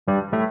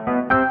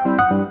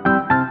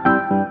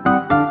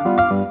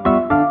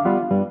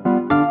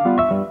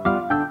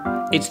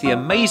It's the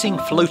amazing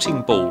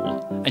floating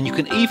ball, and you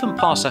can even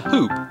pass a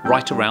hoop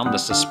right around the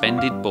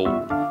suspended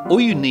ball.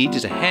 All you need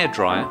is a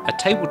hairdryer, a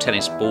table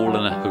tennis ball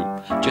and a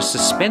hoop. Just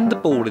suspend the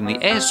ball in the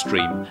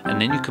airstream and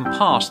then you can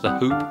pass the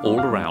hoop all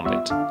around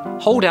it.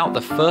 Hold out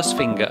the first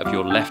finger of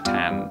your left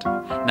hand.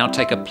 Now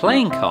take a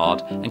playing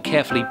card and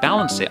carefully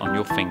balance it on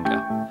your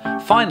finger.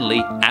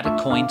 Finally, add a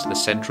coin to the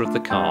centre of the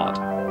card.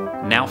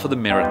 Now for the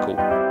miracle.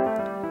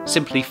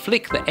 Simply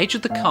flick the edge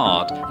of the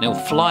card and it will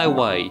fly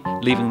away,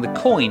 leaving the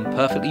coin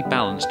perfectly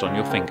balanced on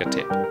your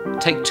fingertip.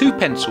 Take 2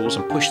 pencils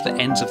and push the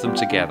ends of them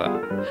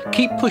together.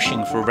 Keep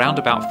pushing for around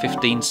about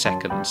 15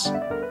 seconds.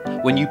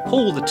 When you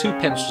pull the 2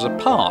 pencils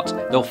apart,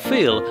 they'll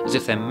feel as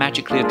if they're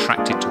magically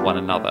attracted to one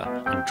another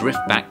and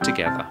drift back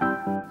together.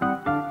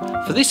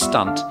 For this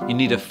stunt, you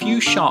need a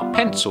few sharp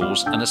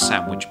pencils and a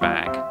sandwich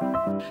bag.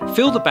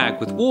 Fill the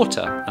bag with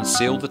water and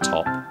seal the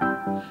top.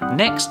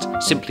 Next,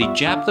 simply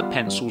jab the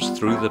pencils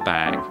through the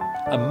bag.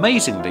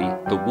 Amazingly,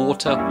 the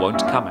water won't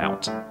come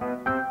out.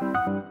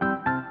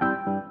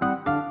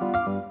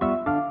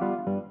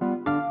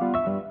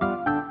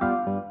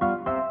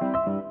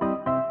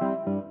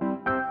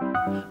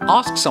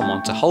 Ask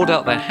someone to hold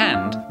out their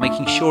hand,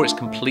 making sure it's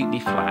completely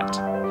flat.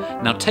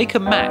 Now take a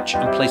match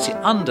and place it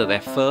under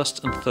their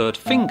first and third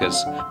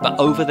fingers, but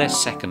over their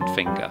second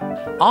finger.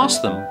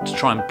 Ask them to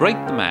try and break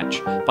the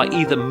match by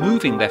either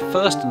moving their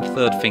first and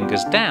third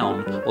fingers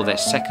down or their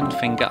second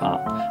finger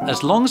up.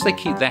 As long as they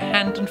keep their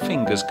hand and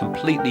fingers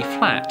completely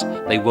flat,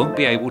 they won't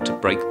be able to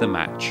break the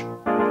match.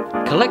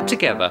 Collect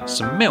together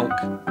some milk,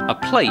 a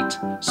plate,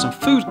 some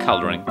food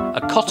colouring,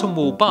 a cotton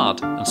wool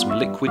bud and some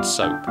liquid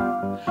soap.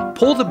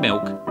 Pour the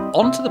milk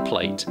onto the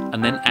plate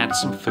and then add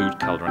some food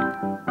colouring.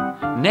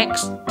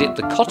 Next, dip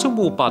the cotton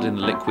wool bud in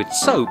the liquid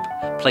soap,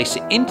 place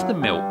it into the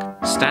milk,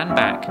 stand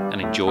back and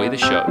enjoy the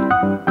show.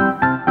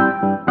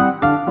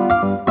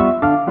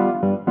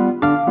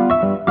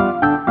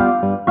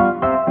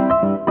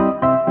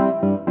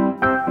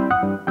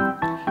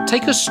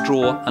 Take a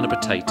straw and a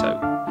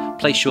potato.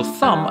 Place your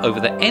thumb over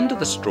the end of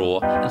the straw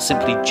and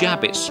simply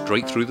jab it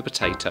straight through the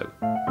potato.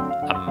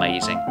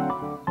 Amazing.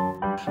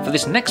 For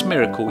this next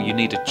miracle you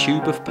need a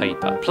tube of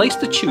paper. Place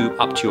the tube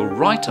up to your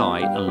right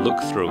eye and look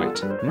through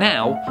it.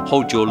 Now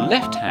hold your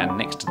left hand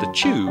next to the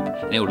tube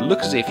and it will look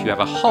as if you have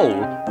a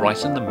hole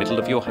right in the middle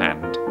of your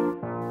hand.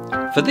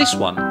 For this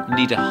one you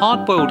need a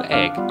hard-boiled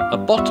egg, a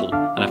bottle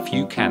and a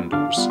few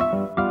candles.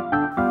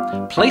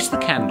 Place the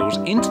candles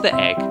into the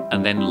egg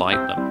and then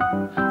light them.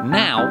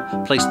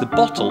 Now place the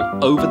bottle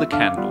over the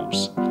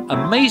candles.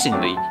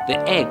 Amazingly, the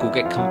egg will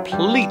get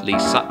completely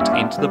sucked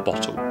into the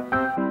bottle.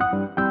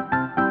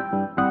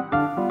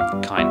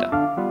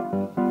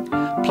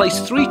 Kinda.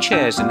 Place 3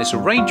 chairs in this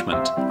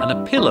arrangement and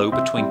a pillow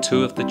between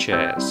 2 of the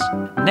chairs.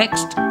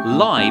 Next,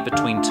 lie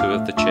between 2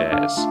 of the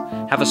chairs.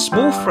 Have a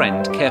small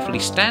friend carefully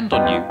stand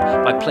on you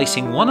by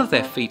placing one of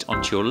their feet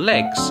onto your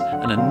legs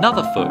and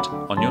another foot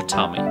on your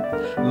tummy.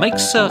 Make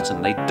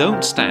certain they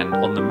don't stand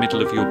on the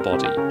middle of your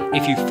body.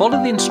 If you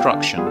follow the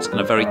instructions and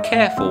are very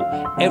careful,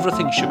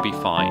 everything should be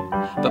fine.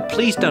 But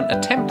please don't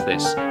attempt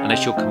this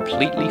unless you're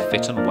completely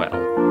fit and well.